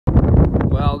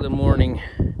Well, good morning.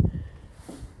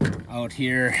 Out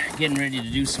here getting ready to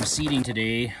do some seeding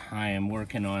today. I am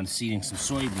working on seeding some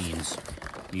soybeans.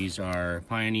 These are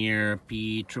Pioneer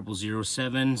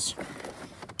P0007s.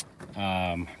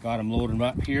 Got them loaded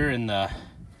up here in the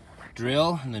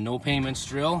drill, in the no payments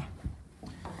drill.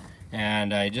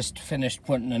 And I just finished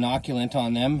putting inoculant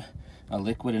on them, a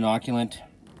liquid inoculant.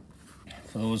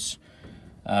 For those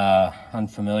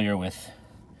unfamiliar with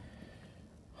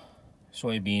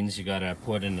soybeans, you gotta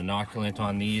put an inoculant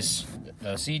on these.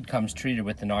 The seed comes treated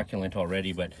with inoculant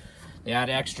already, but they add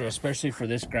extra, especially for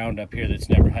this ground up here that's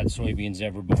never had soybeans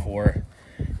ever before.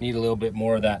 Need a little bit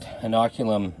more of that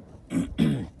inoculum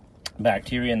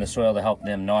bacteria in the soil to help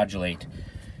them nodulate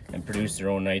and produce their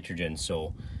own nitrogen.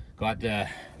 So got the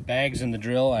bags in the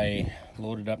drill. I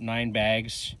loaded up 9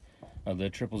 bags of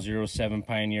the 0007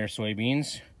 Pioneer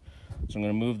soybeans. So I'm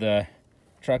gonna move the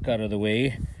truck out of the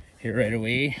way here right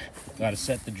away. Got to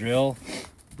set the drill.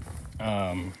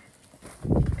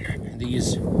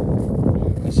 This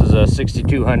is a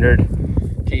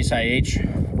 6200 Case IH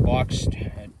boxed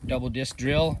double disc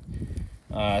drill.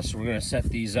 So we're going to set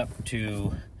these up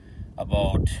to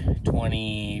about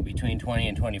between 20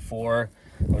 and 24.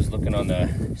 I was looking on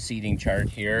the seeding chart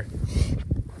here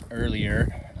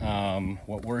earlier.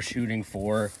 What we're shooting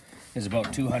for is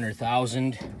about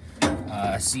 200,000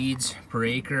 seeds per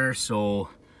acre. So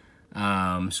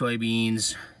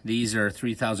soybeans, these are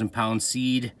 3,000 pound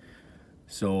seed.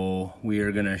 So we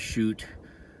are gonna shoot,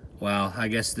 well, I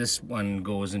guess this one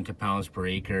goes into pounds per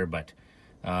acre, but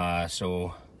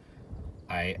so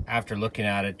after looking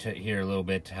at it here a little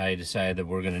bit, I decided that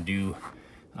we're gonna do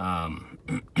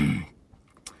the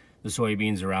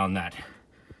soybeans around that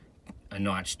a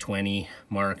notch 20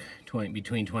 mark,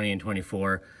 between 20 and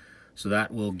 24. So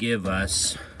that will give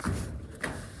us,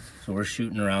 so we're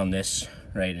shooting around this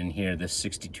right in here, this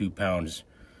 62 pounds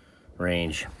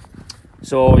range.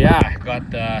 So yeah, got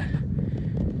the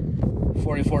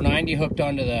 4490 hooked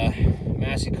onto the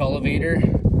Massey cultivator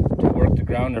to work the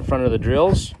ground in front of the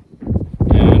drills,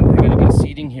 and we're gonna get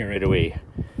seeding here right away.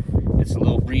 It's a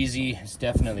little breezy, it's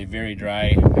definitely very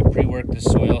dry. I pre-worked the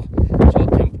soil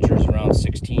temperature's around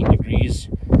 16 degrees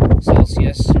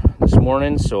Celsius this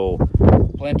morning, so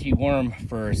plenty warm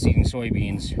for seeding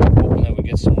soybeans. Hoping that we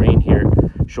get some rain here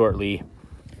shortly.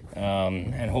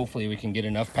 And hopefully we can get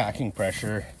enough packing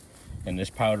pressure in this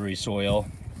powdery soil.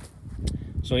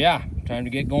 So yeah, time to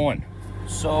get going.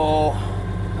 So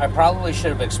I probably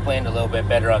should have explained a little bit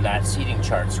better on that seeding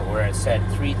chart. So where it said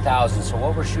 3,000, so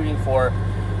what we're shooting for,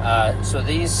 so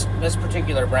this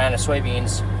particular brand of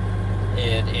soybeans,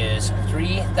 it is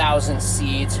 3,000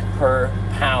 seeds per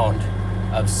pound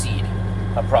of seed,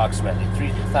 approximately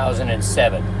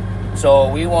 3,007. So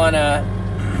we want to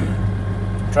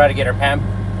try to get our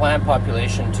plant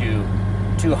population to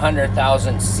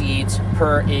 200,000 seeds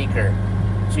per acre.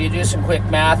 So you do some quick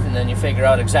math and then you figure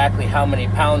out exactly how many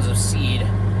pounds of seed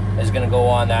is going to go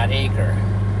on that acre.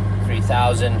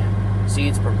 3,000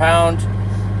 seeds per pound,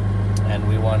 and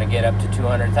we want to get up to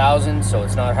 200,000, so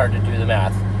it's not hard to do the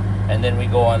math. And then we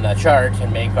go on the chart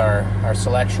and make our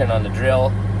selection on the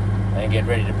drill and get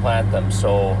ready to plant them.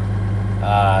 So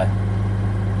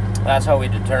that's how we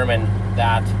determine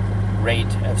that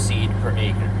rate of seed per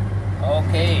acre.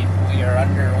 Okay, we are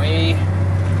underway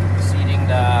seeding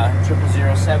the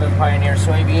 0007 Pioneer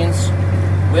soybeans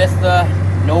with the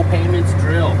no payments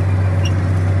drill.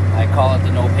 I call it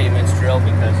the no payments drill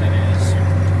because it is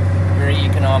very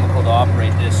economical to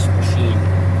operate this machine.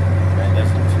 It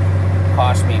doesn't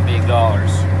cost me big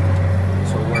dollars.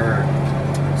 So we're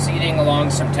seeding along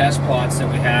some test plots that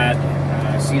we had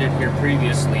seeded here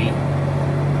previously.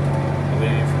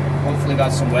 We've hopefully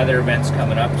got some weather events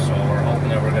coming up, so we're hoping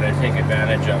that we're going to take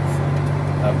advantage of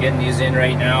getting these in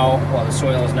right now while the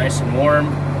soil is nice and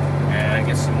warm, and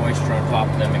get some moisture on top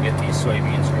of them and get these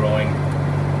soybeans growing.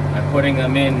 I'm putting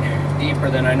them in deeper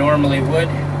than I normally would,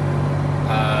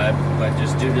 but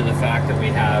just due to the fact that we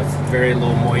have very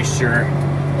low moisture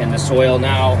in the soil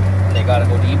now, they got to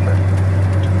go deeper.